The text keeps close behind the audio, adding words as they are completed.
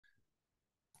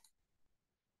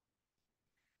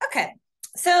Okay,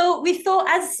 so we thought,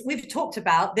 as we've talked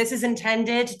about, this is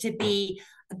intended to be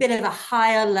a bit of a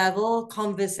higher level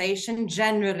conversation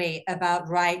generally about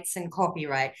rights and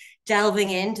copyright, delving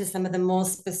into some of the more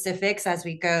specifics as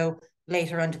we go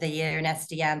later into the year in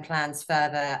STM plans,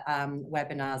 further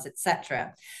webinars,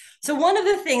 etc. So one of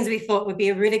the things we thought would be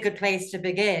a really good place to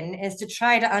begin is to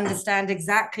try to understand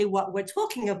exactly what we're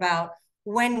talking about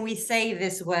when we say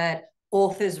this word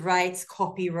author's rights,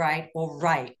 copyright, or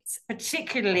rights,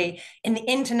 particularly in the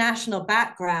international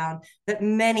background that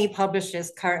many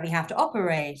publishers currently have to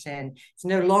operate in. It's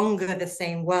no longer the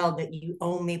same world that you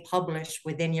only publish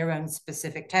within your own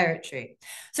specific territory.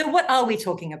 So what are we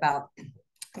talking about?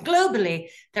 Globally,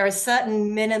 there are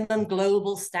certain minimum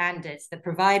global standards that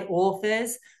provide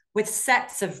authors with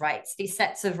sets of rights. These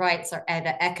sets of rights are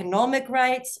either economic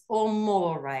rights or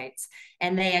moral rights,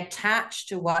 and they attach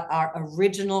to what are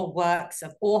original works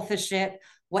of authorship,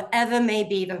 whatever may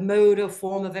be the mode or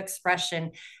form of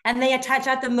expression, and they attach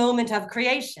at the moment of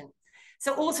creation.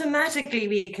 So automatically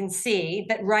we can see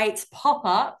that rights pop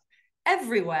up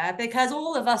everywhere because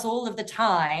all of us all of the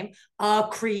time are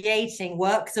creating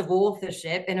works of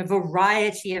authorship in a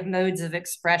variety of modes of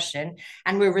expression,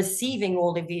 and we're receiving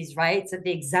all of these rights at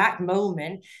the exact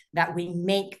moment that we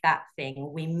make that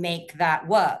thing, we make that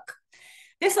work.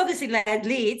 This obviously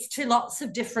leads to lots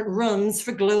of different rooms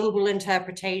for global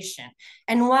interpretation.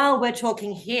 And while we're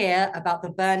talking here about the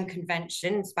Berne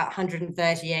Convention, it's about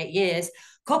 138 years,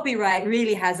 copyright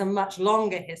really has a much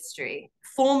longer history.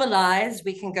 Formalized,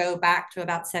 we can go back to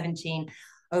about 1709,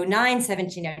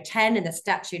 1710 in the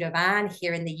Statute of Anne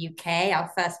here in the UK, our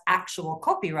first actual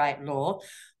copyright law.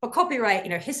 But copyright,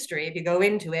 history, if you go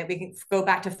into it, we can go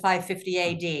back to 550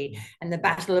 AD and the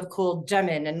Battle of Cold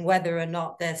Jumin and whether or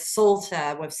not the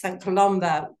Psalter with St.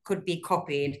 Columba could be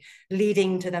copied,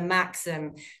 leading to the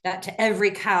maxim that to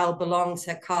every cow belongs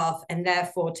her calf and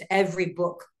therefore to every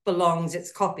book belongs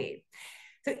its copy.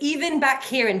 So even back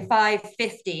here in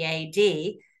 550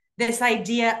 AD, this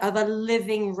idea of a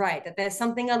living right, that there's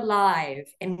something alive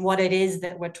in what it is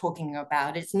that we're talking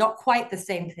about. It's not quite the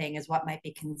same thing as what might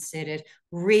be considered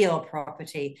real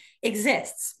property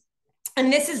exists.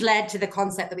 And this has led to the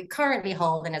concept that we currently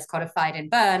hold and is codified in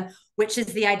Berne, which is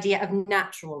the idea of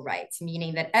natural rights,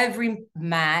 meaning that every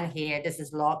man here, this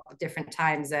is a lot of different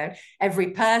time zone,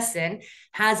 every person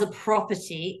has a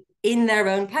property in their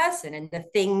own person and the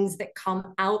things that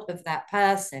come out of that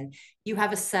person. You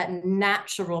have a certain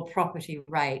natural property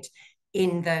right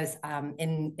in those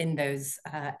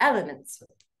elements.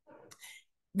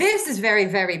 This is very,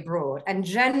 very broad, and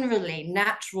generally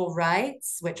natural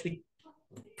rights, which we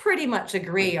pretty much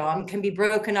agree on, can be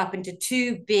broken up into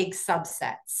two big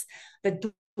subsets.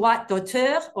 The droit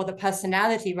d'auteur, or the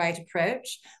personality right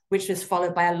approach, which was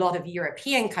followed by a lot of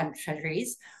European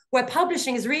countries, where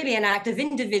publishing is really an act of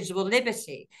individual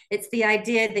liberty. It's the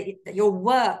idea that your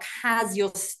work has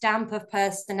your stamp of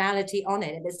personality on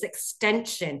it. It's an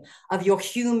extension of your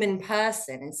human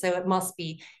person. And so it must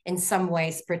be in some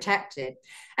ways protected.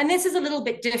 And this is a little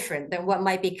bit different than what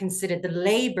might be considered the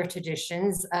labor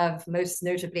traditions of, most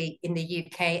notably in the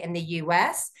UK and the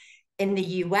US. In the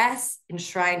US,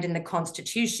 enshrined in the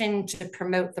Constitution to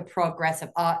promote the progress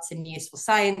of arts and useful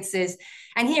sciences.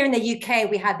 And here in the UK,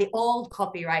 we had the old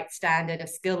copyright standard of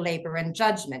skill, labor, and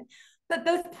judgment, but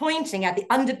both pointing at the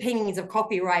underpinnings of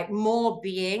copyright more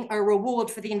being a reward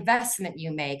for the investment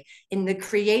you make in the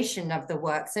creation of the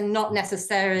works, and not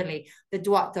necessarily the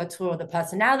droit d'auteur, the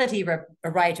personality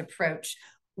right approach,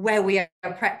 where we are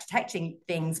protecting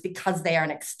things because they are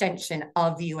an extension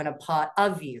of you and a part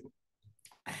of you.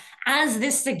 As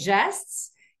this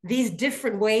suggests, these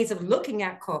different ways of looking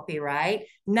at copyright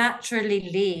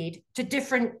naturally lead to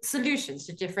different solutions,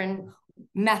 to different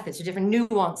methods, to different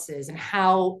nuances, and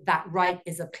how that right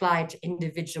is applied to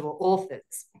individual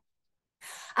authors.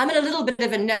 I'm in a little bit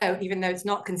of a note, even though it's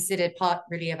not considered part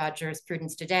really of our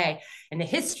jurisprudence today. In the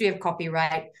history of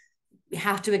copyright, we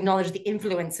have to acknowledge the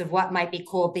influence of what might be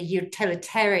called the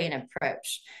utilitarian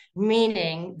approach,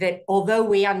 meaning that although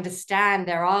we understand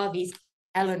there are these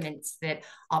elements that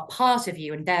are part of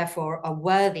you and therefore are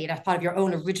worthy and are part of your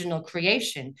own original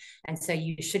creation, and so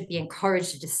you should be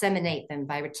encouraged to disseminate them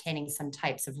by retaining some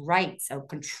types of rights or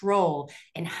control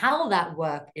in how that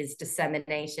work is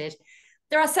disseminated,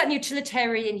 there are certain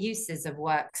utilitarian uses of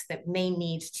works that may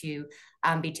need to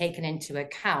be taken into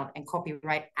account, and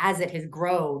copyright, as it has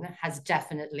grown, has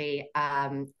definitely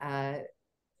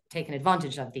taken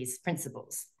advantage of these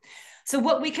principles. So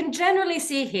what we can generally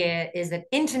see here is that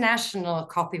international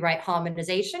copyright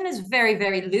harmonization is very,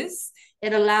 very loose.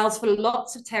 It allows for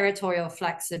lots of territorial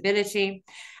flexibility,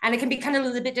 and it can be kind of a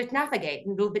little bit to navigate, a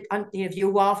little bit, if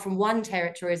you are from one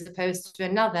territory as opposed to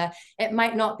another, it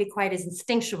might not be quite as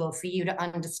instinctual for you to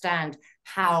understand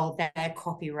how their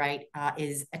copyright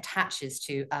attaches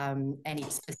to any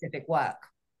specific work.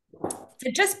 So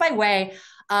just by way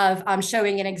of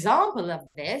showing an example of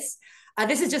this,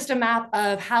 this is just a map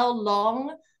of how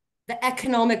long the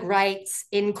economic rights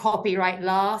in copyright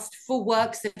last for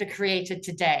works that are created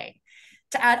today.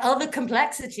 To add other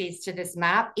complexities to this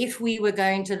map, if we were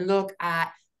going to look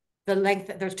at the length,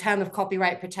 the term of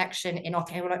copyright protection in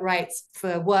copyright rights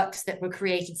for works that were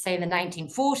created, say, in the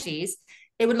 1940s,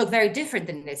 it would look very different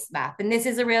than this map. And this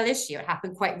is a real issue. It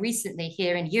happened quite recently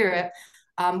here in Europe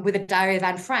with the Diary of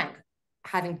Anne Frank,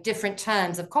 having different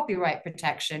terms of copyright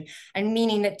protection and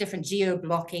meaning that different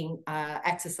geo-blocking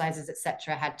exercises, et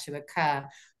cetera, had to occur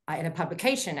in a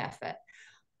publication effort.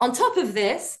 On top of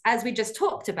this, as we just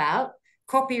talked about,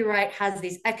 copyright has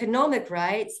these economic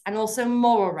rights and also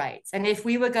moral rights. And if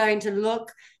we were going to look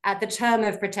at the term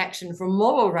of protection for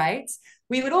moral rights,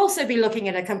 we would also be looking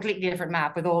at a completely different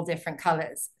map with all different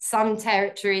colors. Some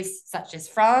territories, such as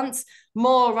France,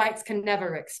 moral rights can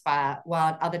never expire, while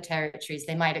in other territories,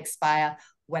 they might expire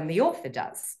when the author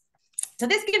does. So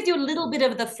this gives you a little bit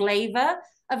of the flavor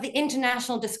of the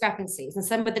international discrepancies and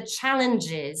some of the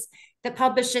challenges that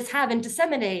publishers have in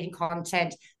disseminating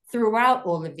content throughout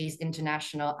all of these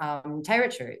international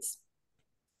territories.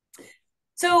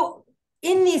 So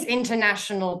in these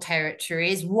international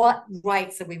territories, what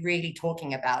rights are we really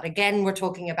talking about? Again, we're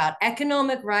talking about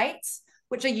economic rights,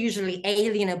 which are usually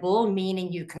alienable,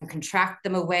 meaning you can contract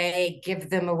them away, give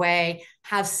them away,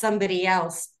 have somebody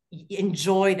else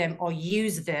enjoy them or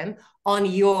use them on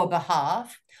your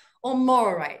behalf, or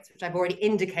moral rights, which I've already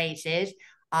indicated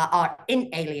are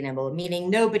inalienable, meaning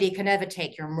nobody can ever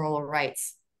take your moral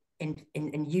rights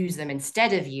and use them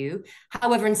instead of you.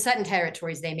 However, in certain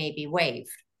territories, they may be waived.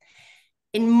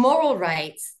 In moral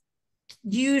rights,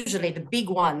 usually the big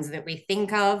ones that we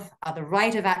think of are the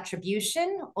right of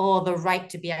attribution or the right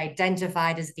to be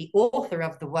identified as the author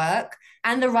of the work,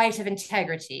 and the right of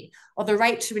integrity or the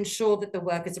right to ensure that the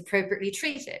work is appropriately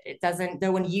treated.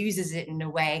 No one uses it in a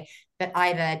way that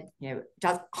either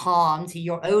does harm to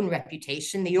your own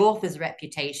reputation, the author's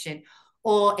reputation,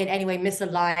 or in any way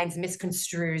misaligns,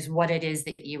 misconstrues what it is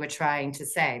that you were trying to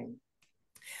say.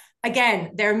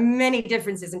 Again, there are many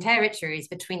differences in territories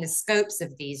between the scopes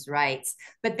of these rights,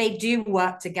 but they do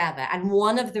work together. And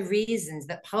one of the reasons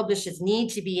that publishers need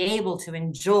to be able to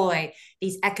enjoy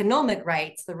these economic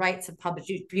rights, the rights of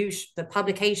the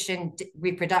publication,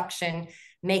 reproduction,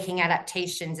 making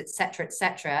adaptations, et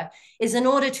cetera, is in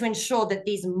order to ensure that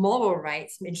these moral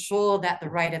rights, ensure that the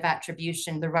right of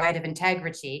attribution, the right of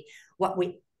integrity, what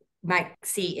we might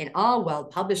see in our world,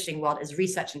 publishing world, as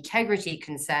research integrity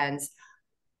concerns,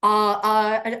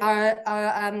 are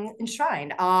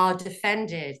enshrined, are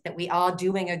defended, that we are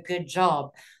doing a good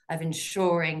job of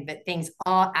ensuring that things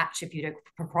are attributed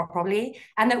properly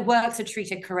and that works are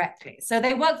treated correctly. So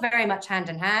they work very much hand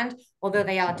in hand, although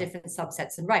they are different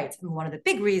subsets and rights. And one of the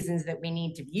big reasons that we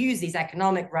need to use these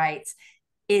economic rights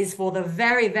is for the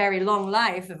very, very long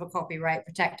life of a copyright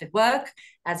protected work.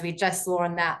 As we just saw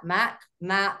on that map,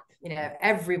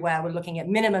 everywhere we're looking at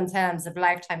minimum terms of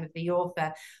lifetime of the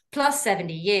author plus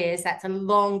 70 years. That's a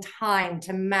long time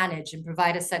to manage and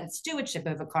provide a certain stewardship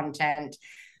over content,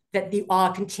 that you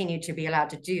are continue to be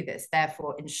allowed to do this,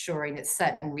 therefore ensuring that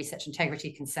certain research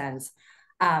integrity concerns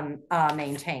are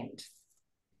maintained.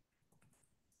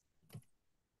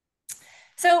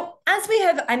 So as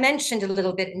I mentioned a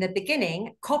little bit in the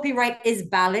beginning, copyright is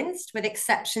balanced with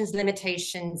exceptions,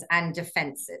 limitations, and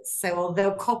defenses. So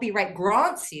although copyright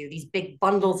grants you these big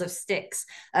bundles of sticks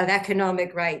of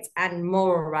economic rights and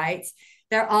moral rights,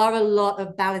 there are a lot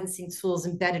of balancing tools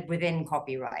embedded within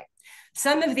copyright.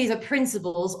 Some of these are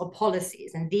principles or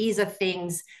policies, and these are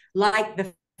things like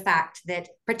the fact that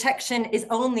protection is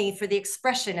only for the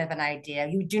expression of an idea.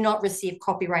 You do not receive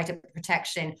copyright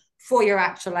protection for your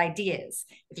actual ideas.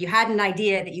 If you had an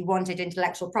idea that you wanted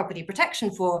intellectual property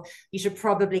protection for, you should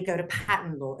probably go to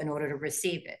patent law in order to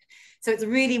receive it. So it's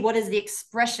really, what is the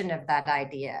expression of that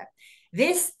idea?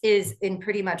 This is, in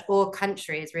pretty much all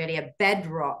countries, really a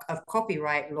bedrock of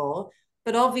copyright law,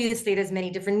 but obviously there's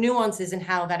many different nuances in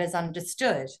how that is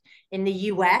understood. In the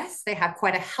US, they have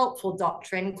quite a helpful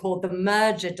doctrine called the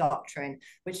merger doctrine,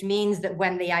 which means that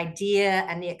when the idea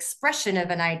and the expression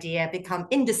of an idea become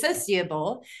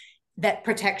indissociable, that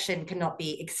protection cannot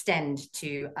be extended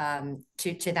to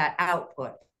that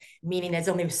output, meaning there's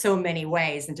only so many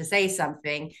ways, and to say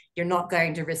something, you're not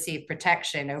going to receive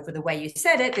protection over the way you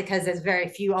said it, because there's very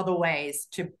few other ways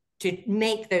to to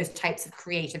make those types of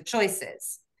creative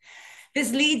choices.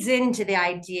 This leads into the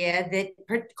idea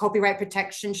that copyright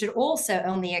protection should also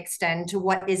only extend to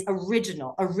what is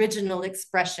original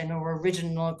expression or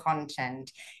original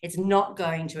content. It's not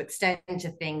going to extend to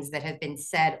things that have been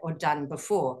said or done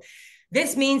before.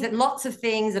 This means that lots of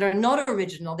things that are not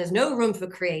original, there's no room for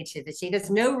creativity, there's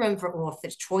no room for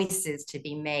authors' choices to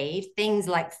be made. Things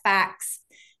like facts,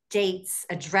 dates,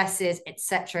 addresses,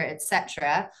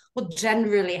 etc., will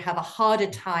generally have a harder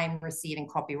time receiving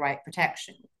copyright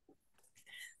protection.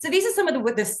 So these are some of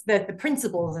the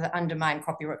principles that underline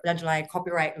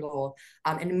copyright law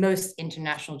in most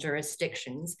international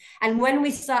jurisdictions. And when we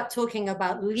start talking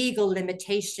about legal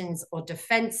limitations or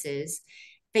defenses,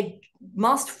 they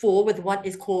must fall with what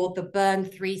is called the Byrne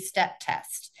three-step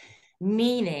test,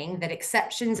 meaning that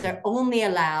exceptions are only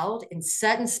allowed in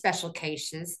certain special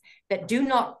cases that do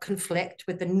not conflict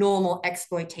with the normal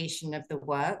exploitation of the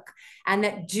work and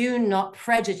that do not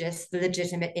prejudice the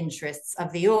legitimate interests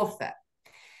of the author.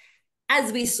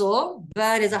 As we saw,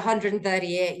 Byrne is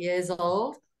 138 years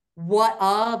old. What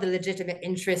are the legitimate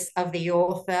interests of the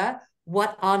author?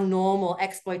 What are normal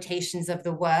exploitations of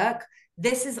the work?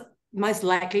 This is most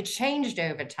likely changed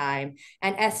over time,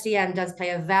 and STM does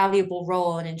play a valuable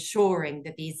role in ensuring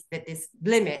that these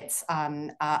limits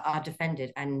are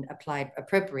defended and applied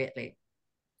appropriately.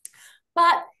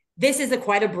 But this is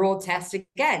quite a broad test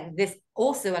again. This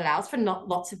also allows for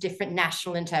lots of different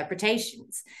national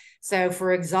interpretations. So,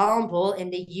 for example,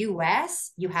 in the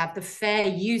US, you have the fair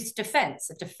use defense,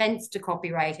 a defense to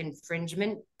copyright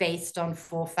infringement based on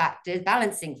four factors,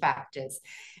 balancing factors.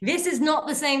 This is not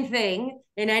the same thing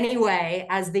in any way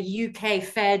as the UK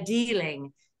fair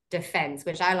dealing defense,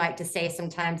 which I like to say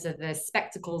sometimes are the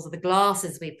spectacles or the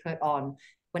glasses we put on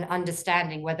when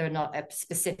understanding whether or not a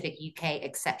specific UK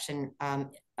exception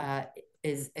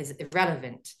is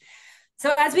irrelevant.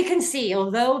 So as we can see,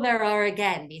 although there are,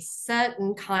 again, these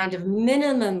certain kind of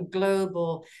minimum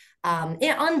global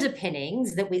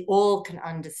underpinnings that we all can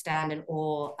understand and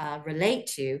all relate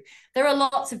to, there are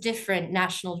lots of different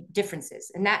national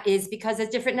differences. And that is because there's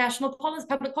different national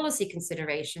public policy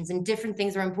considerations, and different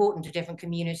things are important to different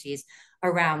communities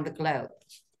around the globe.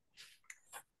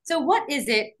 So what is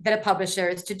it that a publisher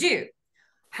is to do?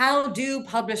 How do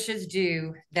publishers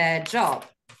do their job?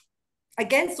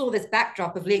 Against all this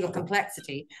backdrop of legal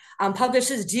complexity,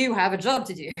 publishers do have a job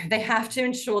to do. They have to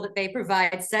ensure that they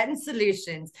provide certain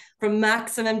solutions for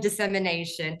maximum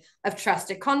dissemination of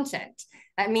trusted content.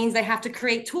 That means they have to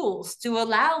create tools to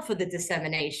allow for the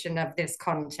dissemination of this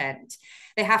content.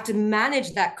 They have to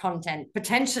manage that content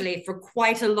potentially for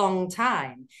quite a long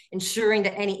time, ensuring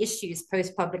that any issues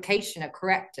post-publication are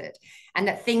corrected and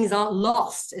that things aren't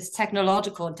lost as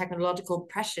technological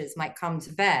pressures might come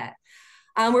to bear.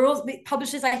 We're also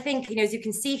publishers, I think, as you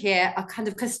can see here, are kind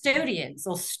of custodians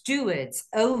or stewards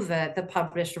over the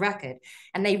published record.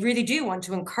 And they really do want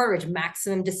to encourage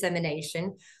maximum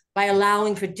dissemination by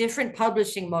allowing for different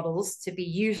publishing models to be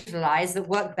utilized that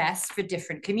work best for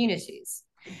different communities.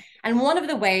 And one of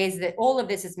the ways that all of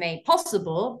this is made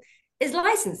possible is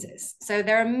licenses. So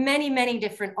there are many, many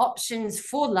different options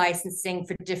for licensing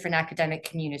for different academic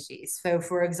communities. So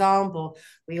for example,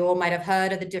 we all might have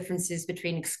heard of the differences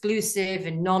between exclusive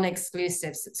and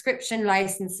non-exclusive subscription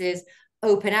licenses,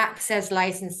 open access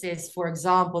licenses, for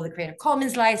example, the Creative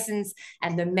Commons license,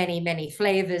 and the many, many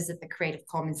flavors that the Creative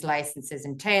Commons licenses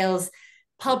entails.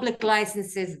 Public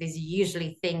licenses, these are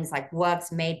usually things like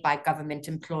works made by government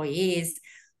employees,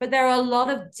 but there are a lot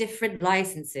of different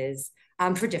licenses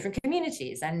for different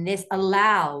communities. And this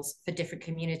allows for different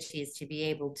communities to be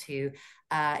able to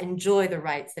enjoy the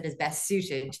rights that is best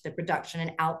suited to the production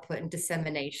and output and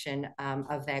dissemination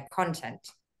of their content.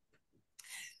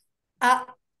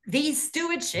 These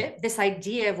stewardship, this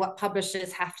idea of what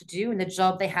publishers have to do and the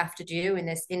job they have to do in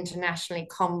this internationally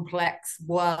complex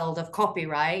world of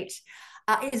copyright,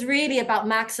 is really about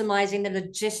maximizing the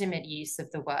legitimate use of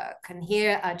the work. And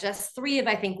here are just three of,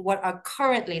 I think, what are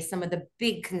currently some of the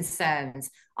big concerns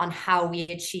on how we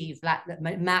achieve that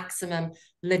maximum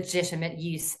legitimate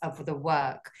use of the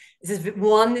work. This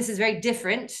is very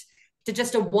different to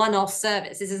just a one-off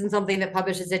service. This isn't something that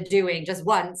publishers are doing just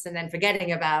once and then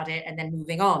forgetting about it and then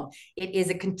moving on. It is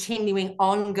a continuing,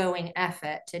 ongoing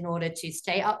effort in order to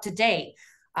stay up to date,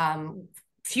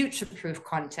 future-proof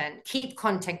content, keep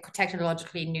content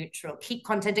technologically neutral, keep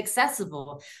content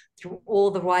accessible through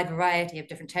all the wide variety of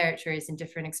different territories and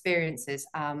different experiences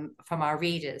from our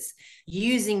readers,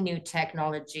 using new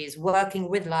technologies, working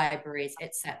with libraries,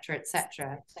 etc.,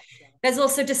 etc. There's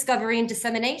also discovery and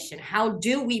dissemination. How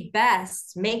do we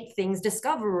best make things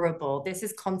discoverable? This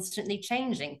is constantly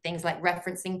changing. Things like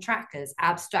referencing trackers,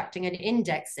 abstracting and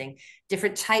indexing,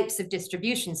 different types of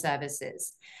distribution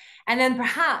services. And then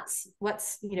perhaps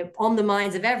what's on the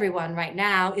minds of everyone right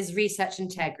now is research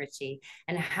integrity.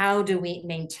 And how do we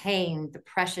maintain the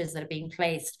pressures that are being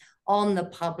placed on the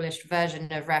published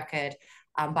version of record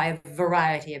by a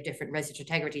variety of different research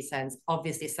integrity concerns.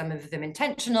 Obviously, some of them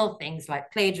intentional, things like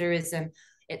plagiarism,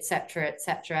 et cetera,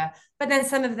 but then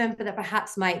some of them that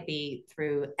perhaps might be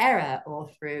through error or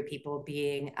through people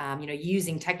being,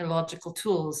 using technological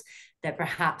tools that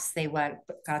perhaps they weren't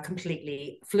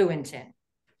completely fluent in.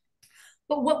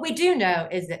 But what we do know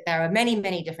is that there are many,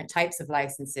 many different types of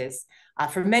licenses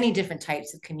for many different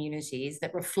types of communities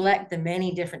that reflect the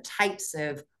many different types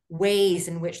of ways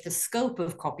in which the scope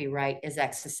of copyright is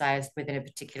exercised within a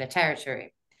particular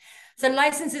territory. So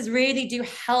licenses really do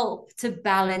help to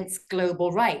balance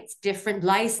global rights. Different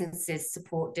licenses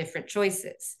support different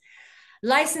choices.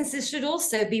 Licenses should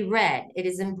also be read. It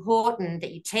is important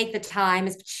that you take the time,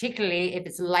 particularly if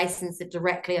it's a license that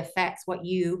directly affects what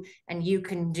you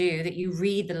can do, that you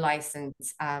read the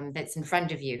license that's in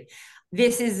front of you.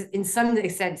 This is in some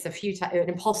sense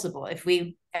impossible. If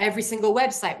every single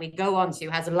website we go onto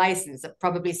has a license that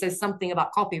probably says something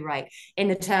about copyright in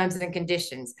the terms and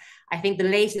conditions. I think the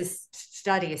latest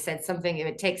study said something, it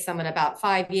would take someone about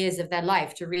 5 years of their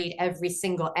life to read every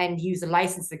single end user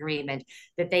license agreement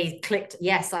that they clicked,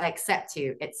 yes, I accept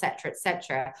you, et cetera, et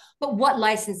cetera. But what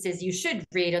licenses you should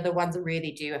read are the ones that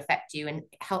really do affect you and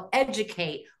help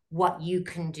educate what you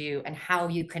can do and how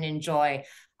you can enjoy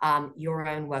your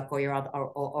own work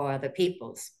or other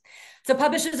people's. So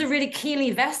publishers are really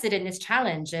keenly vested in this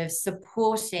challenge of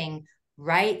supporting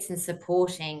rights and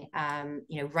supporting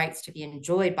rights to be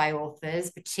enjoyed by authors,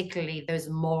 particularly those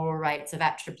moral rights of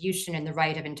attribution and the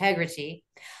right of integrity,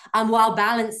 while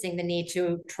balancing the need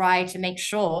to try to make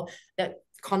sure that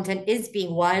content is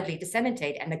being widely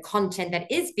disseminated, and the content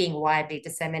that is being widely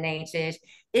disseminated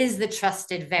is the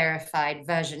trusted, verified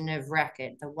version of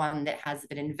record, the one that has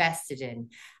been invested in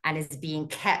and is being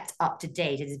kept up to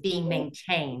date, it is being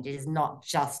maintained, it is not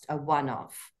just a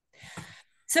one-off.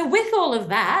 So with all of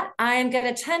that, I'm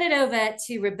going to turn it over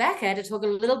to Rebecca to talk a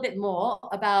little bit more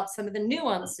about some of the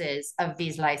nuances of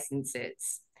these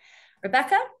licenses.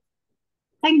 Rebecca?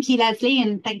 Thank you, Leslie,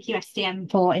 and thank you,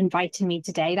 STM, for inviting me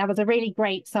today. That was a really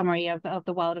great summary of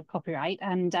the world of copyright.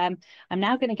 And I'm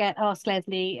now going to ask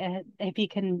Leslie if you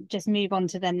can just move on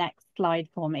to the next slide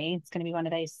for me. It's going to be one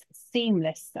of those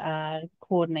seamless,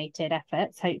 coordinated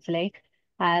efforts, hopefully.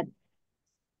 There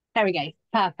we go.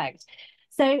 Perfect.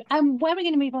 So where we're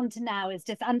going to move on to now is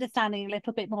just understanding a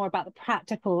little bit more about the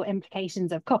practical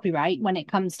implications of copyright when it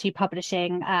comes to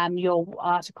publishing your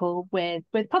article with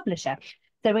publisher.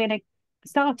 So we're going to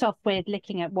start off with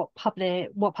looking at what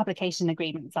publication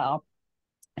agreements are.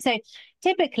 So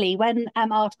typically when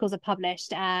articles are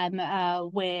published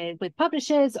with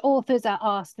publishers, authors are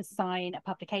asked to sign a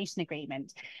publication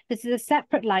agreement. This is a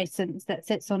separate license that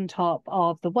sits on top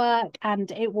of the work, and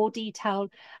it will detail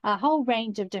a whole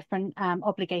range of different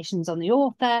obligations on the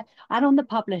author and on the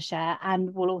publisher,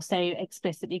 and will also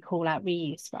explicitly call out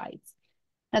reuse rights.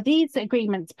 Now, these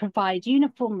agreements provide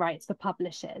uniform rights for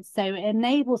publishers, so it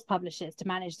enables publishers to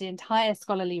manage the entire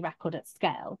scholarly record at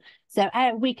scale. So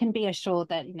we can be assured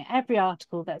that every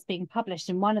article that's being published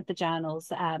in one of the journals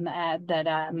that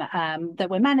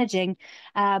we're managing,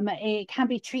 it can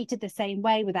be treated the same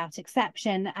way without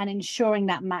exception, and ensuring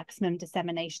that maximum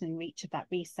dissemination and reach of that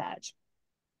research.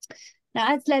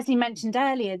 Now, as Leslie mentioned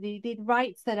earlier, the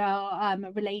rights that are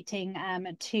relating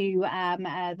to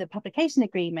the publication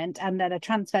agreement and that are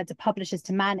transferred to publishers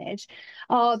to manage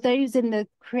are those in the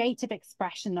creative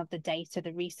expression of the data,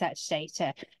 the research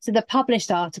data. So the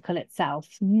published article itself,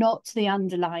 not the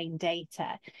underlying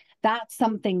data. That's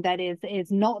something that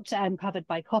is not covered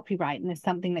by copyright and is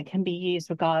something that can be used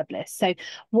regardless. So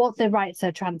what the rights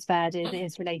are transferred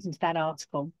is relating to that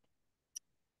article.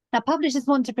 Now, publishers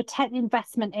want to protect the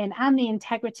investment in and the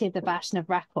integrity of the version of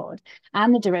record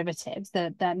and the derivatives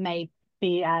that may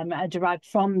be derived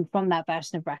from that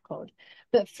version of record.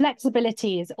 But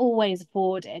flexibility is always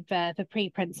afforded for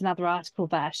preprints and other article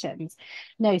versions.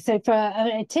 No, so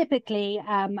for typically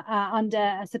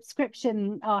under a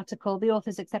subscription article, the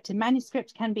author's accepted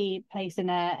manuscript can be placed in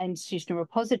an institutional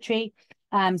repository,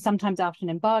 sometimes after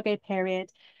an embargo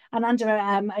period. And under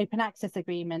open access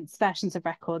agreements, versions of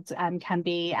records can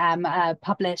be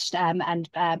published and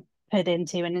put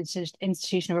into an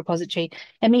institutional repository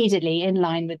immediately in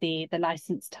line with the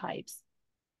license types.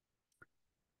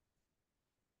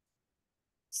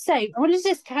 So I want to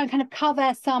just kind of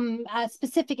cover some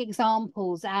specific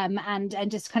examples and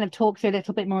just kind of talk through a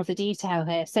little bit more of the detail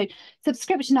here. So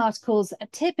subscription articles are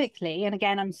typically, and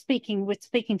again, we're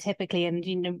speaking typically,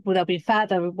 and there'll be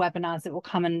further webinars that will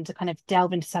come and kind of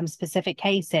delve into some specific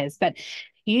cases, but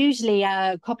usually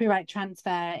copyright transfer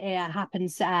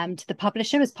happens to the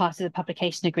publisher as part of the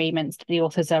publication agreements that the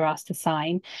authors are asked to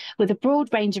sign, with a broad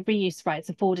range of reuse rights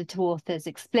afforded to authors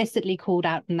explicitly called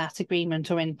out in that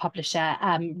agreement or in publisher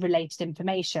related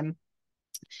information.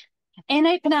 In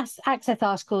open access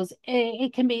articles,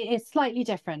 it's slightly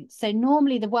different. So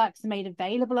normally the works are made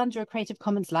available under a Creative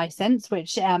Commons license,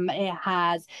 which it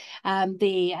has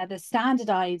the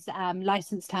standardized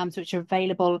license terms, which are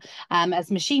available as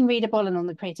machine readable and on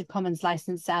the Creative Commons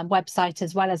license website,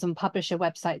 as well as on publisher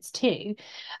websites too,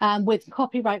 with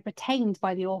copyright retained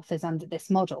by the authors under this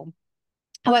model.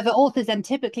 However, authors then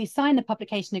typically sign a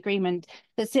publication agreement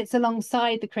that sits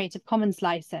alongside the Creative Commons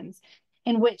license,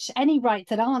 in which any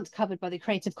rights that aren't covered by the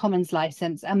Creative Commons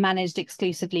license are managed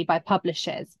exclusively by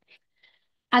publishers.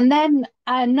 And then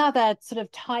another sort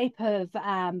of type of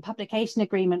publication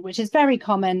agreement, which is very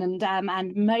common,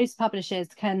 and most publishers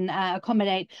can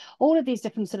accommodate all of these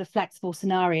different sort of flexible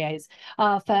scenarios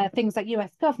for things like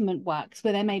US government works,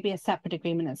 where there may be a separate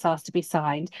agreement that's asked to be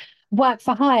signed. Work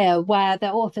for hire, where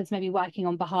the authors may be working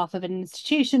on behalf of an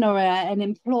institution or an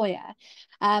employer.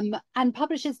 And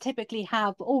publishers typically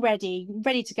have already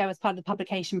ready to go as part of the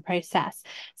publication process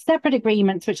separate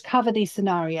agreements which cover these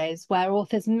scenarios where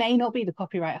authors may not be the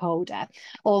copyright holder,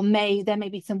 or there may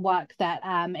be some work that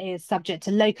is subject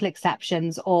to local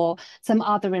exceptions or some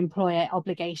other employer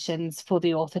obligations for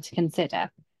the author to consider.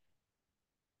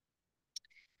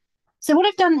 So what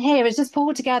I've done here is just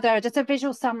pull together just a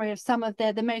visual summary of some of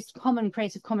the most common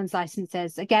Creative Commons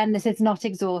licenses. Again, this is not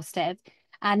exhaustive.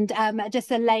 And just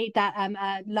to line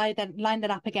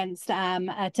that up against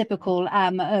a typical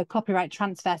copyright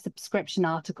transfer subscription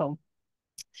article.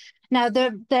 Now,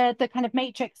 the kind of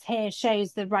matrix here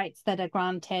shows the rights that are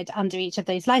granted under each of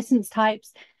those license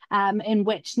types, in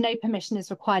which no permission is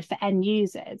required for end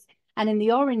users. And in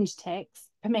the orange ticks,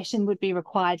 permission would be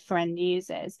required for end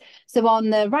users. So on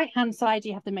the right-hand side,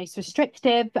 you have the most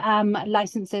restrictive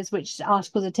licenses, which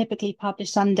articles are typically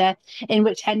published under, in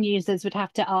which end users would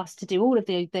have to ask to do all of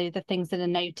the things that are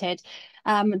noted,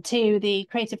 to the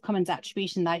Creative Commons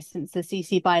Attribution License, the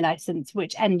CC BY license,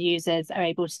 which end users are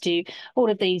able to do all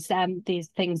of these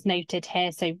things noted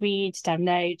here. So read,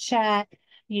 download, share,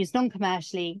 use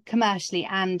non-commercially, commercially,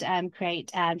 and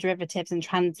create derivatives and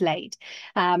translate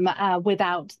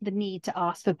without the need to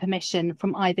ask for permission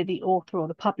from either the author or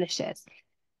the publishers.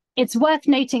 It's worth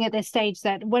noting at this stage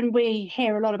that when we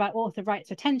hear a lot about author rights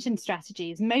retention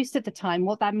strategies, most of the time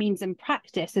what that means in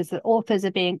practice is that authors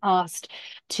are being asked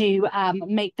to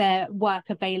make their work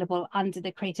available under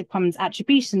the Creative Commons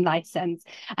Attribution license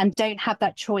and don't have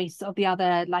that choice of the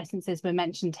other licenses we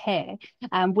mentioned here,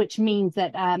 which means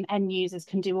that end users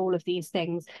can do all of these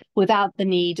things without the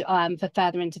need for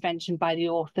further intervention by the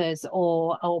authors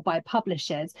or by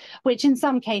publishers, which in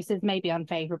some cases may be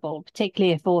unfavourable,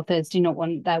 particularly if authors do not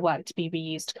want their work to be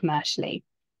reused commercially.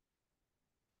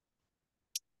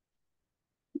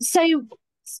 So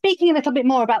speaking a little bit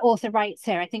more about author rights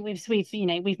here, I think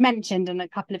we've mentioned on a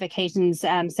couple of occasions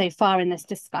so far in this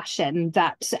discussion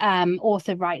that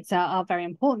author rights are very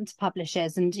important to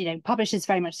publishers, and publishers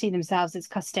very much see themselves as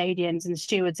custodians and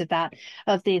stewards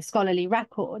of the scholarly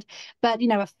record. But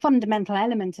a fundamental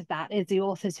element of that is the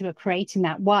authors who are creating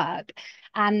that work.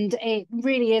 And it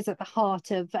really is at the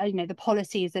heart of the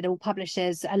policies that all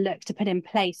publishers look to put in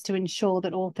place to ensure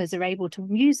that authors are able to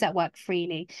use that work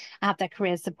freely, have their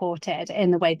careers supported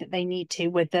in the way that they need to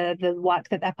with the work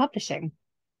that they're publishing.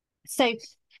 So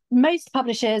most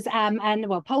publishers,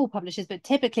 all publishers, but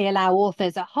typically allow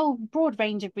authors a whole broad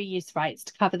range of reuse rights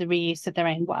to cover the reuse of their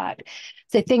own work.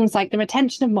 So things like the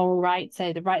retention of moral rights,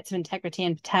 so the rights of integrity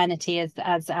and paternity,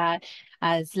 as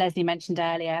Leslie mentioned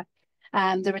earlier.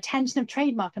 The retention of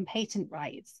trademark and patent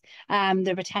rights,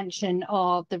 the retention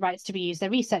of the rights to reuse their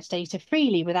research data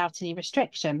freely without any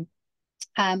restriction,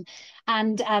 and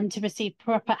to receive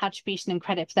proper attribution and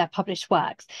credit for their published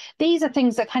works. These are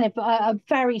things that kind of are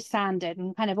very standard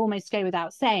and kind of almost go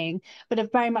without saying, but are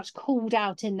very much called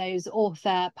out in those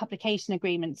author publication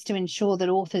agreements to ensure that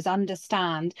authors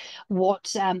understand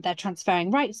what they're transferring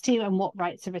rights to and what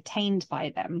rights are retained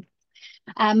by them.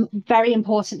 Very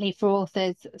importantly for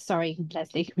authors, sorry,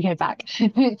 Leslie, can we go back?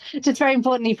 Just very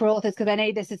importantly for authors, because I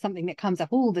know this is something that comes up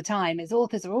all the time, is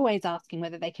authors are always asking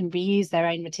whether they can reuse their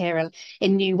own material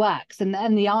in new works.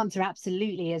 And the answer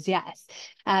absolutely is yes.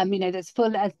 There's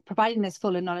providing there's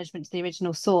full acknowledgement to the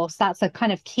original source. That's a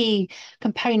kind of key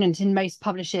component in most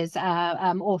publishers'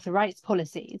 author rights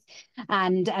policies.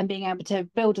 And being able to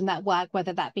build on that work,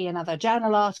 whether that be another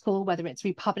journal article, whether it's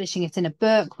republishing it in a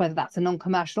book, whether that's a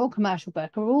non-commercial or commercial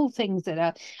book, are all things that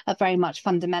are very much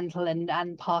fundamental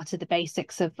and part of the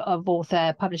basics of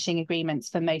author publishing agreements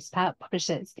for most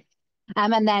publishers.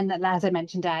 And then, as I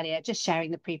mentioned earlier, just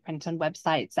sharing the preprint on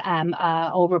websites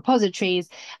or repositories.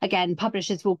 Again,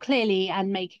 publishers will clearly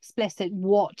and make explicit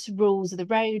what rules are the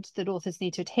road that authors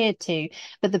need to adhere to,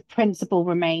 but the principle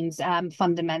remains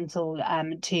fundamental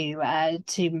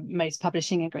to most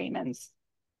publishing agreements.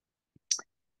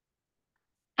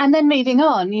 And then moving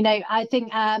on, I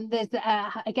think there's,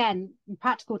 again, in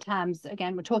practical terms,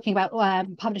 again, we're talking about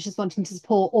publishers wanting to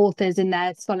support authors in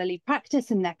their scholarly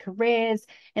practice, in their careers,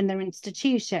 in their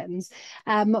institutions.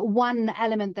 One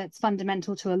element that's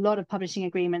fundamental to a lot of publishing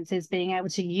agreements is being able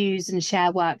to use and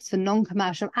share works for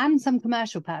non-commercial and some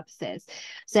commercial purposes.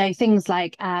 So things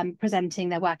like presenting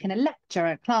their work in a lecture,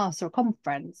 a class, or a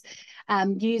conference,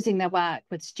 using their work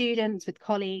with students, with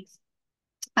colleagues,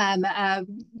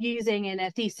 using in a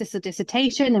thesis or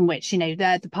dissertation, in which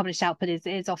the published output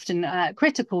is often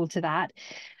critical to that,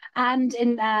 and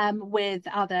in with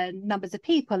other numbers of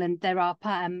people. And there are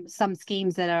some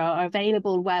schemes that are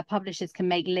available where publishers can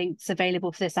make links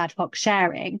available for this ad hoc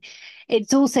sharing.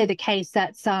 It's also the case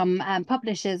that some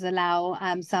publishers allow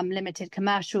some limited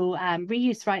commercial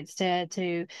reuse rights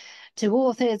to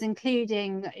authors,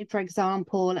 including, for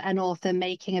example, an author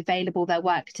making available their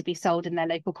work to be sold in their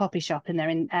local copy shop in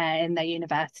their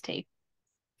university.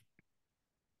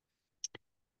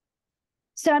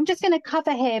 So I'm just going to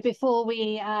cover here, before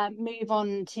we move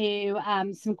on to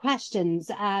some questions,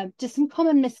 just some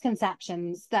common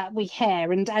misconceptions that we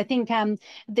hear. And I think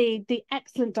the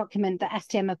excellent document that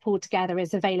STM have pulled together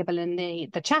is available in the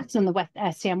chat on the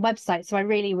STM website. So I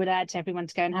really would urge everyone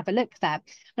to go and have a look there.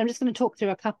 But I'm just going to talk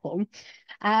through a couple.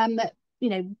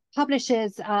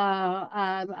 Publishers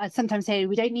are sometimes say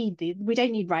we don't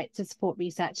need rights to support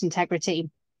research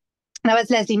integrity. Now,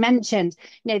 as Leslie mentioned,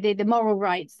 the moral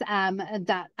rights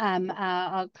that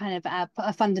are kind of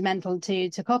are fundamental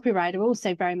to copyright are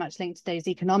also very much linked to those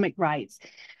economic rights.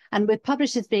 And with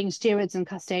publishers being stewards and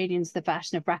custodians of the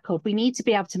version of record, we need to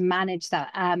be able to manage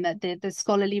that the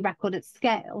scholarly record at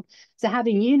scale. So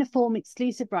having uniform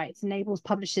exclusive rights enables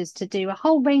publishers to do a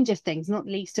whole range of things, not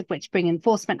least of which bring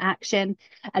enforcement action,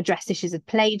 address issues of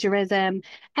plagiarism,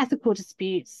 ethical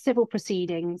disputes, civil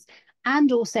proceedings,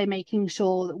 and also making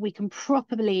sure that we can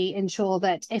properly ensure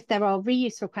that if there are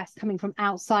reuse requests coming from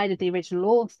outside of the original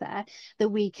author, that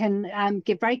we can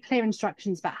give very clear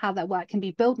instructions about how that work can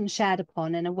be built and shared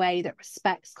upon in a way that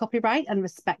respects copyright and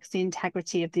respects the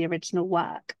integrity of the original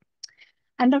work.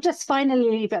 And I'll just finally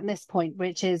leave at this point,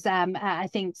 which is, I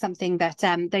think, something that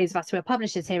those of us who are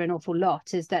publishers hear an awful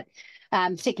lot, is that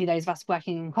particularly those of us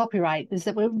working in copyright, is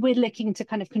that we're looking to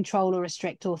kind of control or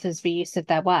restrict authors' reuse of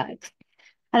their work.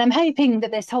 And I'm hoping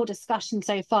that this whole discussion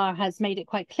so far has made it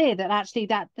quite clear that actually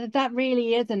that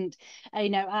really isn't,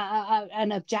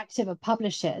 an objective of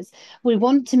publishers. We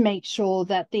want to make sure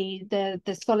that the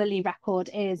scholarly record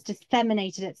is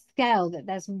disseminated at scale, that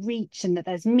there's reach and that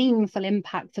there's meaningful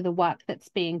impact for the work that's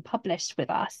being published with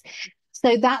us.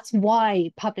 So that's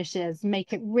why publishers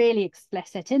make it really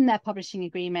explicit in their publishing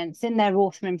agreements, in their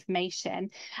author information,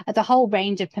 the whole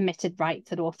range of permitted rights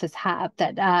that authors have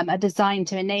that are designed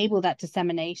to enable that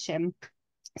dissemination,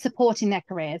 supporting their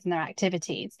careers and their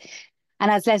activities.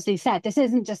 And as Leslie said, this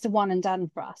isn't just a one and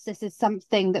done for us. This is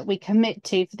something that we commit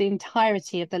to for the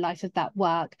entirety of the life of that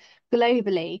work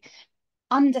globally,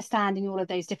 understanding all of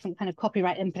those different kind of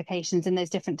copyright implications in those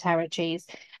different territories,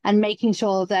 and making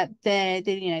sure that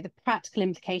the practical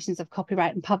implications of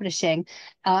copyright and publishing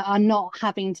are not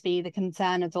having to be the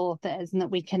concern of authors, and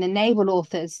that we can enable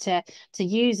authors to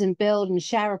use and build and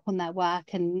share upon their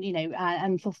work, and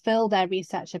and fulfill their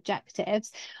research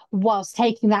objectives, whilst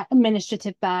taking that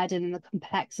administrative burden and the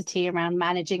complexity around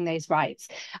managing those rights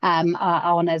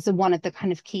on as one of the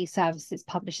kind of key services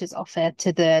publishers offer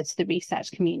to the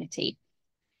research community.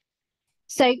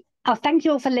 So I'll thank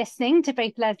you all for listening to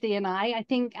both Leslie and I. I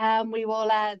think we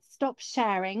will stop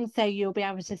sharing so you'll be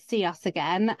able to see us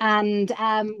again, and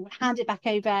hand it back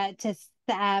over to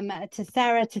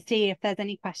Sarah to see if there's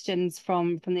any questions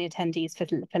from the attendees for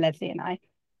Leslie and I.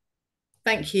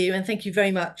 Thank you, and thank you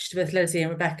very much to both Leslie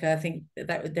and Rebecca. I think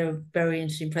that they were very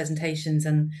interesting presentations,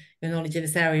 and your knowledge of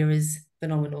this area is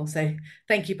phenomenal. So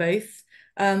thank you both.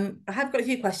 I have got a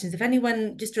few questions. If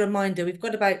anyone, just a reminder, we've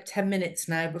got about 10 minutes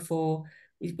now before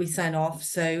we sign off.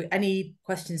 So any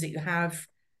questions that you have,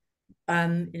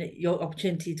 your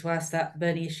opportunity to ask that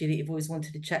burning issue that you've always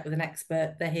wanted to check with an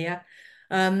expert, they're here.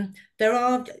 There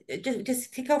are,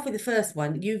 just kick off with the first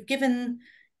one.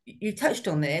 You touched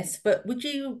on this, but would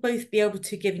you both be able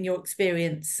to give in your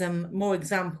experience some more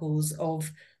examples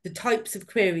of the types of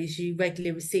queries you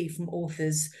regularly receive from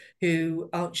authors who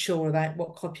aren't sure about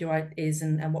what copyright is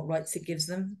and what rights it gives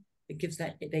them? It gives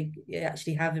that they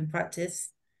actually have in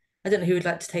practice. I don't know who would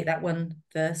like to take that one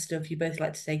first, or if you both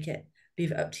like to take it.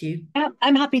 Leave it up to you.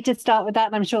 I'm happy to start with that,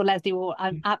 and I'm sure Leslie will.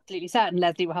 I'm absolutely certain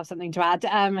Leslie will have something to add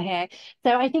here.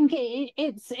 So I think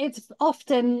it's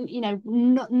often,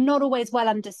 not always well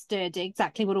understood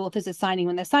exactly what authors are signing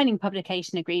when they're signing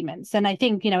publication agreements. And I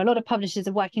think, a lot of publishers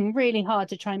are working really hard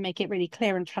to try and make it really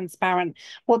clear and transparent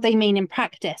what they mean in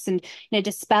practice, and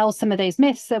dispel some of those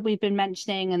myths that we've been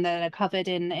mentioning and that are covered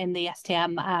in the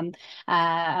STM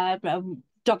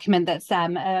document that's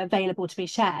available to be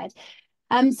shared.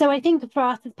 So I think for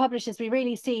us as publishers, we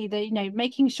really see that,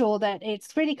 making sure that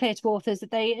it's really clear to authors that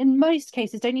they, in most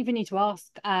cases, don't even need to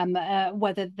ask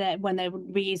whether when they're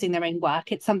reusing their own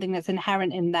work. It's something that's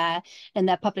inherent in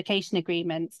their publication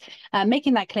agreements.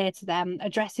 Making that clear to them,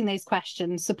 addressing those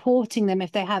questions, supporting them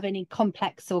if they have any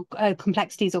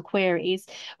complexities or queries,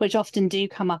 which often do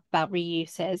come up about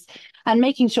reuses, and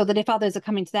making sure that if others are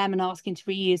coming to them and asking to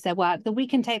reuse their work, that we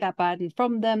can take that burden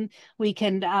from them. We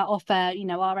can offer,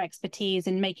 our expertise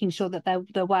in making sure that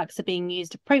the works are being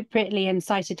used appropriately and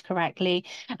cited correctly,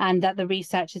 and that the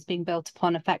research is being built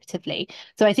upon effectively.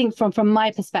 So I think from my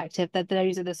perspective, that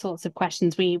those are the sorts of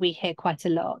questions we hear quite a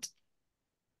lot.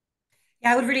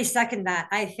 Yeah, I would really second that.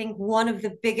 I think one of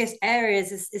the biggest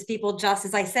areas is people just,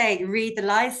 as I say, read the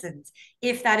license.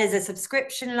 If that is a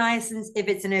subscription license, if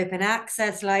it's an open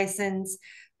access license,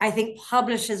 I think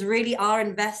publishers really are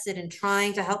invested in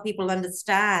trying to help people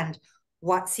understand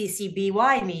what CC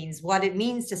BY means, what it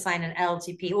means to sign an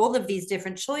LTP, all of these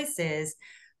different choices.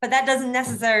 But that doesn't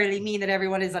necessarily mean that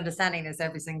everyone is understanding this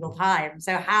every single time.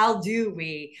 So how do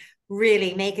we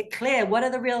really make it clear what are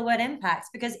the real world impacts?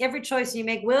 Because every choice you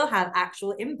make will have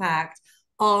actual impact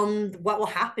on what will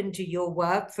happen to your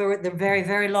work for the very,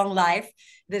 very long life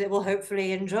that it will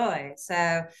hopefully enjoy.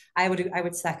 So I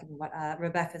would second what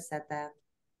Rebecca said there.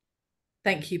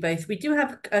 Thank you both. We do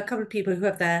have a couple of people who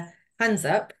have their hands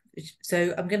up.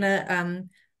 So I'm going to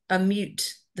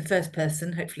unmute the first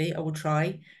person, hopefully, I will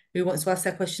try, who wants to ask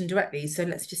their question directly. So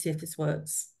let's just see if this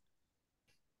works.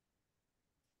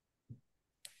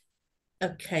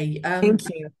 Okay. Thank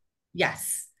you.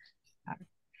 Yes.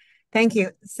 Thank you.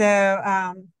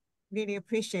 So really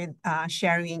appreciate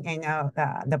sharing,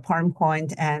 the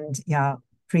PowerPoint and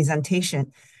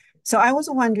presentation. So I was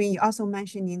wondering, you also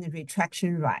mentioned in the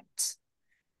retraction right.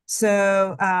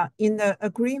 So in the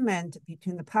agreement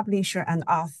between the publisher and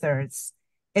authors,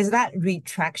 is that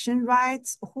retraction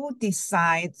rights? Who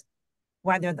decides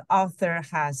whether the author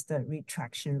has the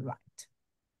retraction right?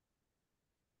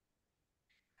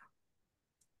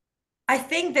 I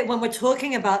think that when we're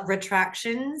talking about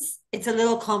retractions, it's a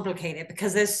little complicated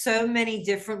because there's so many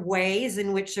different ways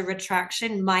in which a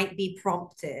retraction might be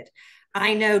prompted.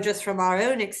 I know just from our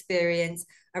own experience,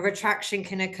 a retraction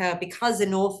can occur because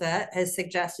an author has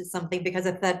suggested something, because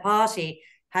a third party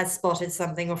has spotted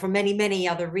something, or for many, many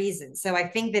other reasons. So I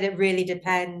think that it really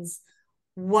depends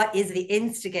what is the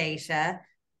instigator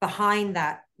behind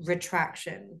that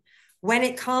retraction. When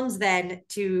it comes then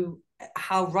to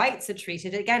how rights are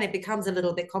treated, again, it becomes a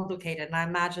little bit complicated. And I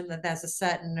imagine that there's a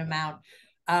certain amount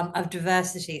of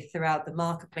diversity throughout the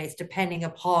marketplace, depending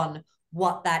upon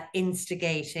what that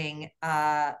instigating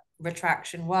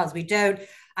retraction was.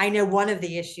 I know one of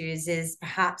the issues is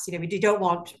perhaps, we don't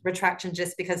want retraction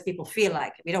just because people feel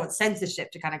like it. We don't want censorship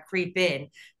to kind of creep in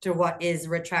to what is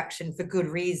retraction for good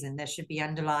reason. There should be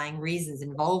underlying reasons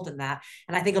involved in that.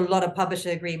 And I think a lot of publisher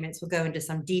agreements will go into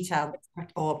some detail,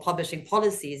 or publishing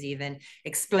policies even,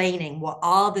 explaining what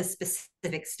are the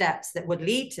specific steps that would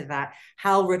lead to that,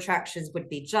 how retractions would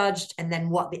be judged, and then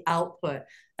what the output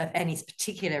of any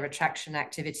particular retraction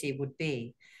activity would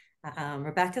be.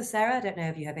 Rebecca, Sarah, I don't know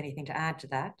if you have anything to add to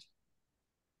that.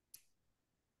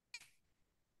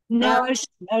 No,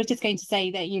 I was just going to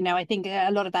say that, I think a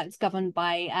lot of that is governed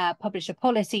by publisher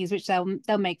policies, which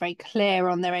they'll make very clear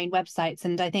on their own websites.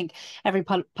 And I think every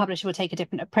publisher will take a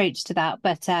different approach to that.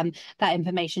 But that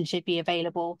information should be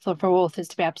available for authors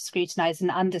to be able to scrutinise and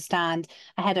understand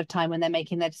ahead of time when they're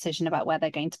making their decision about where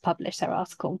they're going to publish their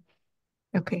article.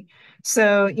 Okay,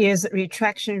 so is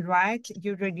retraction right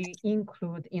usually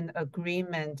include in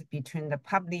agreement between the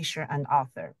publisher and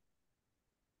author?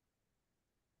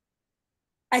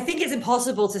 I think it's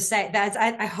impossible to say that.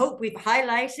 I hope we've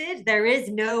highlighted there is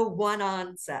no one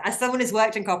answer. As someone who's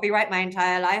worked in copyright my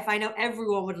entire life, I know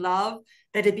everyone would love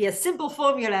that it'd be a simple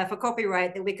formula for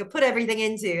copyright that we could put everything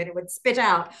into and it would spit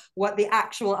out what the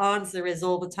actual answer is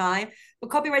all the time.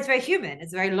 But copyright's very human.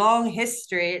 It's a very long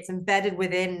history. It's embedded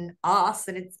within us,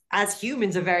 and it's, as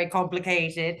humans, are very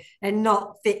complicated and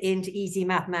not fit into easy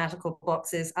mathematical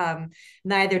boxes.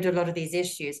 Neither do a lot of these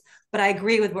issues. But I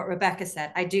agree with what Rebecca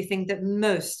said. I do think that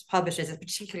most publishers, and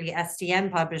particularly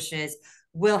STM publishers,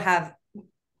 will have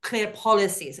clear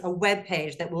policies, a web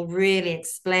page that will really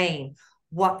explain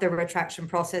what the retraction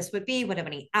process would be, what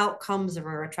any outcomes of a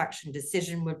retraction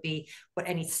decision would be, what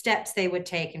any steps they would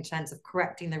take in terms of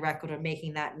correcting the record or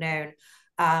making that known.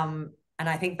 And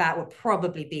I think that would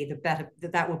probably be the better,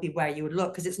 that would be where you would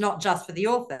look, because it's not just for the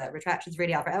author. Retractions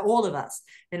really are for all of us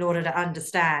in order to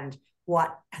understand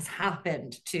what has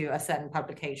happened to a certain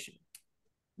publication.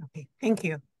 Okay, thank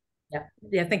you.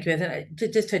 Yeah, thank you.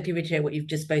 Just to reiterate what you've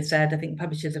just both said, I think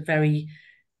publishers are very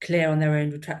clear on their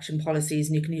own retraction policies,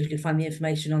 and you can usually find the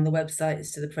information on the website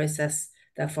as to the process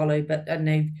they'll follow. But I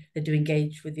know they do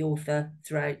engage with the author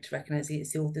throughout, recognising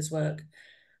it's the author's work.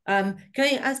 Can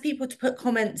I ask people to put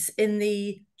comments in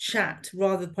the chat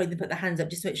rather than put their hands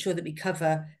up, just to make sure that we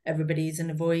cover everybody's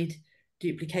and avoid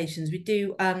duplications? We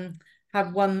do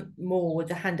have one more with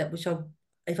the hand up, which I'll,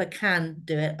 if I can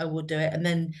do it, I will do it. And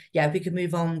then, yeah, if we could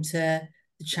move on to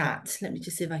the chat. Let me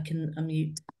just see if I can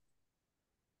unmute.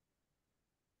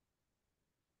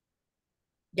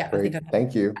 Yeah, great.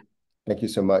 Thank you. Thank you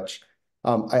so much.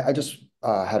 I just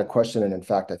had a question, and in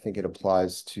fact, I think it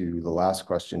applies to the last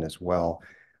question as well,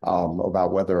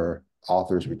 about whether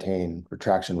authors retain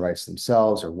retraction rights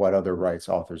themselves or what other rights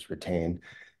authors retain.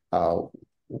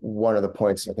 One of the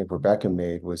points I think Rebecca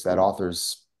made was that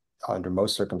authors, under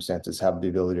most circumstances, have the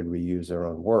ability to reuse their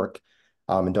own work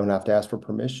and don't have to ask for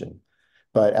permission.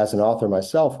 But as an author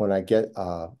myself, when I get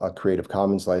a Creative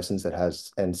Commons license that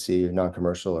has NC,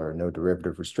 non-commercial or no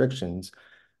derivative restrictions,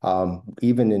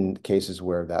 even in cases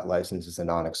where that license is a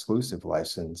non-exclusive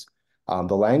license,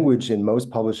 the language in most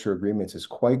publisher agreements is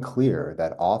quite clear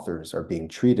that authors are being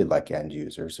treated like end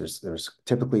users. There's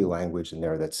typically language in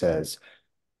there that says,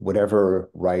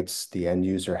 whatever rights the end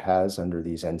user has under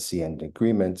these NCND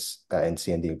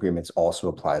agreements also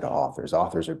apply to authors.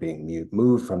 Authors are being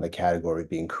moved from the category of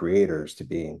being creators to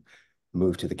being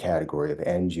moved to the category of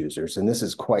end users. And this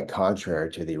is quite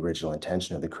contrary to the original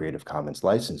intention of the Creative Commons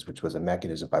license, which was a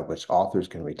mechanism by which authors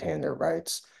can retain their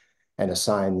rights and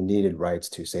assign the needed rights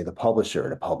to, say, the publisher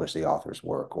to publish the author's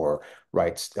work, or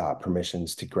rights,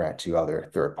 permissions to grant to other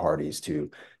third parties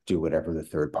to do whatever the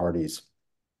third parties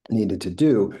needed to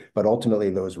do, but ultimately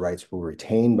those rights were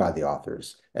retained by the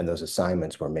authors and those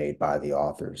assignments were made by the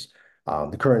authors.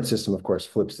 The current system, of course,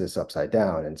 flips this upside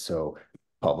down, and so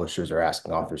publishers are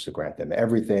asking authors to grant them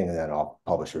everything, and then all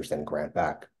publishers then grant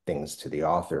back things to the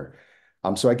author.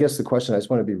 So I guess the question, I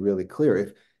just want to be really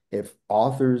clear, if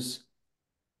authors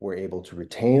were able to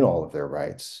retain all of their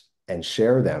rights and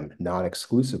share them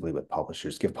non-exclusively with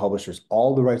publishers, give publishers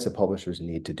all the rights that publishers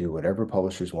need to do whatever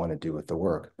publishers want to do with the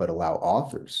work, but allow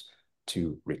authors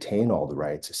to retain all the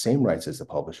rights, the same rights as the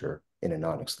publisher in a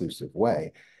non-exclusive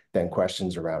way, then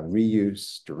questions around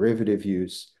reuse, derivative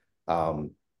use,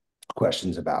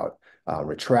 questions about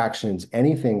retractions,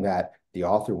 anything that the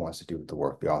author wants to do with the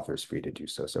work, the author is free to do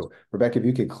so. So Rebecca, if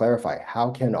you could clarify, how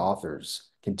can authors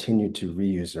continue to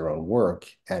reuse their own work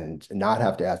and not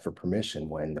have to ask for permission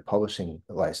when the publishing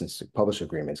license to publish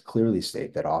agreements clearly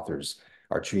state that authors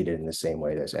are treated in the same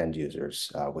way as end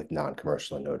users with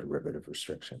non-commercial and no derivative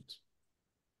restrictions?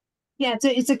 Yeah,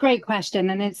 it's a great question,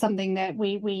 and it's something that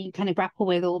we kind of grapple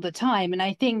with all the time. And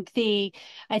I think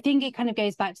it kind of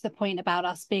goes back to the point about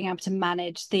us being able to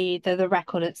manage the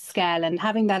record at scale, and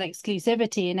having that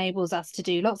exclusivity enables us to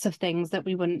do lots of things that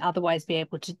we wouldn't otherwise be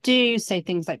able to do. So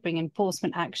things like bring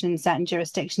enforcement action in certain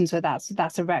jurisdictions where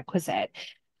that's a requisite.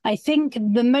 I think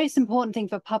the most important thing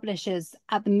for publishers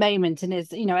at the moment, and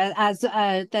is, you know, as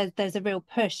there's a real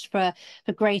push for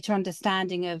greater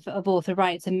understanding of author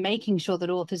rights and making sure that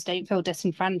authors don't feel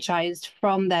disenfranchised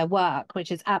from their work,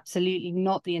 which is absolutely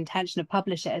not the intention of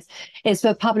publishers, is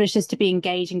for publishers to be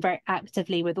engaging very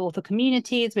actively with author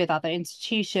communities, with other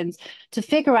institutions, to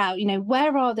figure out, you know,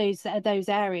 where are those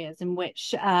areas in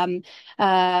which current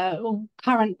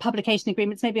publication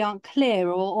agreements maybe aren't clear,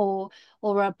 or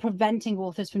are preventing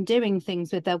authors from doing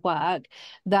things with their work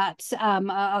that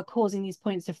are causing these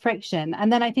points of friction.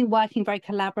 And then I think working very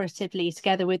collaboratively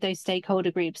together with those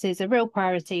stakeholder groups is a real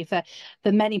priority for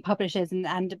many publishers,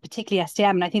 and particularly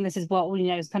STM. And I think this is what, you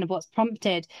know, is kind of what's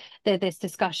prompted this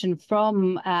discussion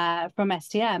from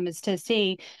STM, is to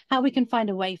see how we can find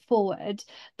a way forward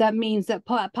that means that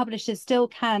publishers still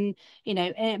can, you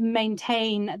know,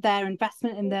 maintain their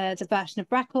investment in the version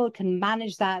of record, can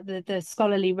manage that the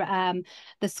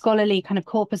scholarly kind of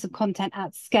corpus of content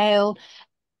at scale,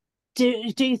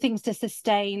 do things to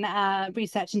sustain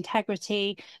research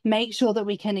integrity, make sure that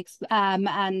we can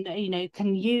and you know,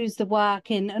 can use the work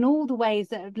in all the ways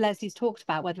that Leslie's talked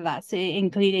about, whether that's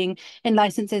including in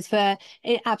licenses for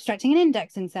abstracting and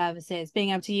indexing services, being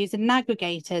able to use it in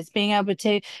aggregators, being able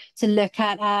to look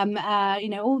at you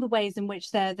know, all the ways in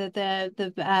which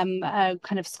the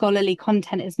kind of scholarly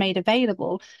content is made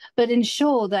available, but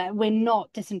ensure that we're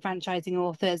not disenfranchising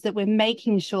authors, that we're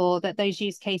making sure that those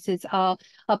use cases are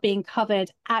being covered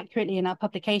accurately in our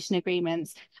publication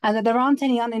agreements, and that there aren't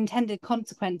any unintended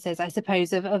consequences, I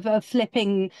suppose, of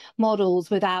flipping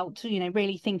models without, you know,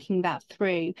 really thinking that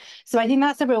through. So I think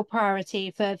that's a real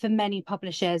priority for many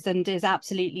publishers, and is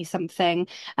absolutely something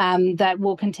that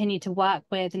we'll continue to work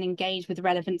with and engage with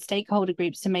relevant stakeholder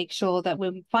groups to make sure that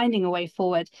we're finding a way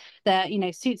forward that, you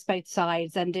know, suits both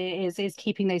sides and is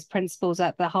keeping those principles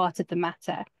at the heart of the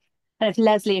matter. And if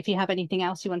Leslie, if you have anything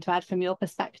else you want to add from your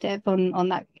perspective on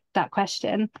that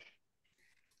question.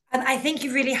 And I think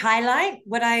you really highlight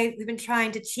what I've been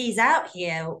trying to tease out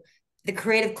here. The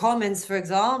Creative Commons, for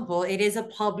example, it is a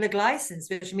public license,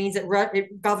 which means it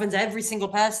governs every single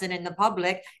person in the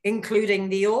public, including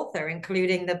the author,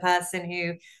 including the person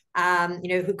who you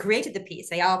know, who created the piece.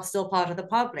 They are still part of the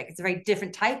public. It's a very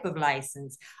different type of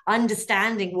license.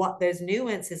 Understanding what those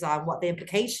nuances are, what the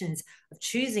implications of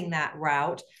choosing that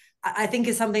route, I think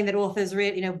is something that authors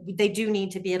really, you know, they do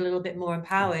need to be a little bit more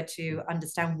empowered to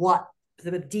understand what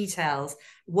the details,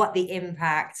 what the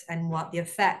impact and what the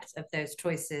effect of those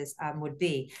choices would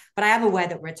be. But I am aware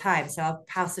that we're at time, so I'll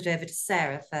pass it over to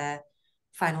Sarah for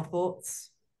final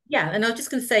thoughts. Yeah, and I was just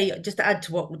going to say, just to add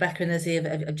to what Rebecca and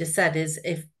Azia have just said, is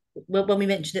when we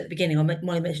mentioned at the beginning, or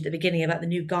Molly mentioned at the beginning about the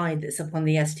new guide that's up on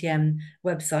the STM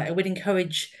website, I would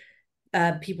encourage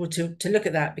people to look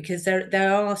at that, because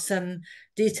there are some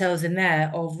details in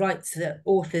there of rights that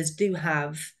authors do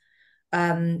have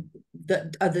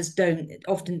that others don't.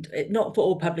 Often, not for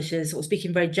all publishers, or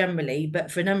speaking very generally, but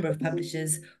for a number of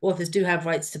publishers, authors do have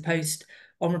rights to post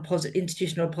on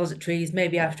institutional repositories,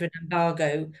 maybe after an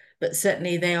embargo, but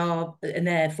certainly they are, and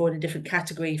therefore in a different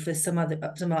category for some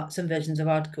versions of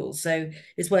articles. So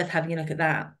it's worth having a look at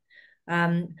that.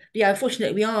 Yeah,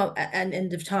 unfortunately, we are at an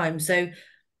end of time. So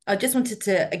I just wanted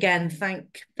to, again,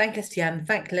 thank STM,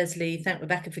 thank Leslie, thank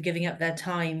Rebecca for giving up their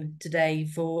time today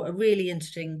for a really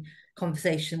interesting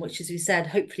conversation, which, as we said,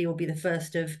 hopefully will be the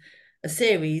first of a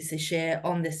series this year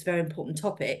on this very important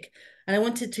topic. And I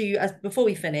wanted to, before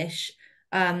we finish,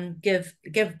 give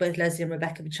both Leslie and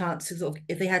Rebecca a chance to sort of,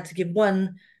 if they had to give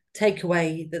one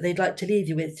takeaway that they'd like to leave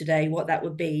you with today, what that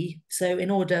would be. So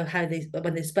in order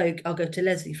when they spoke, I'll go to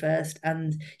Leslie first.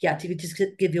 And yeah, if you could just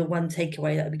give your one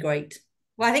takeaway, that would be great.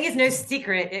 Well, I think it's no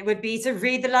secret. It would be to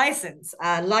read the license.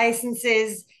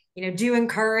 Licenses, you know, do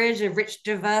encourage a rich,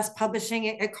 diverse publishing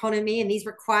economy, and these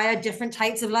require different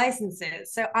types of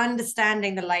licenses. So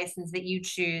understanding the license that you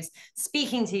choose,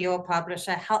 speaking to your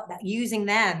publisher, using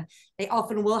them. They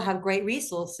often will have great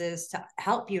resources to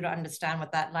help you to understand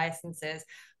what that license is,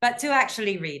 but to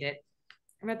actually read it.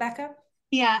 Rebecca?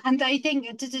 Yeah, and I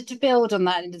think to build on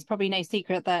that, and it's probably no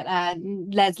secret that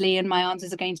Leslie and my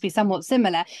answers are going to be somewhat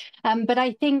similar. But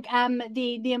I think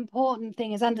the important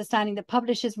thing is understanding that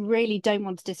publishers really don't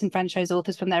want to disenfranchise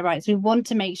authors from their rights. We want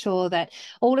to make sure that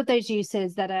all of those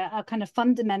uses that are kind of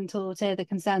fundamental to the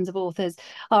concerns of authors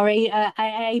are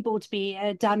able to be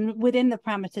done within the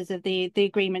parameters of the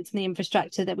agreements and the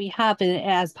infrastructure that we have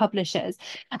as publishers.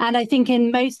 And I think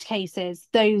in most cases,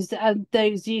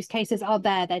 those use cases are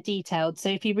there, they're detailed. So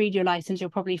if you read your license,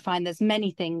 you'll probably find there's many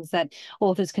things that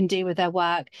authors can do with their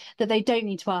work that they don't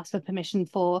need to ask for permission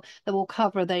for, that will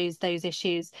cover those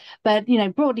issues. But, you know,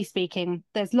 broadly speaking,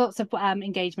 there's lots of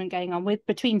engagement going on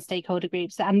between stakeholder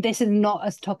groups, and this is not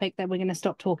a topic that we're going to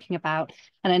stop talking about.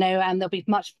 And I know there'll be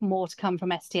much more to come from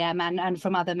STM and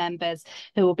from other members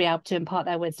who will be able to impart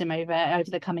their wisdom over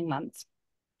the coming months.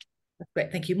 That's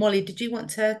great, thank you. Molly, did you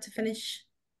want to finish?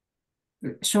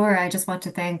 Sure. I just want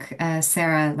to thank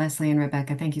Sarah, Leslie, and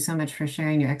Rebecca. Thank you so much for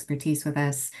sharing your expertise with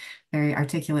us very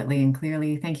articulately and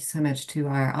clearly. Thank you so much to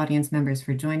our audience members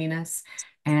for joining us.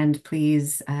 And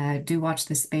please do watch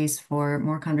this space for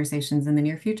more conversations in the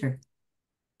near future.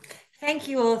 Thank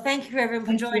you all. Thank you everyone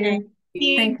for Thank joining.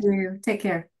 you. Thank you. Take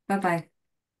care. Bye-bye.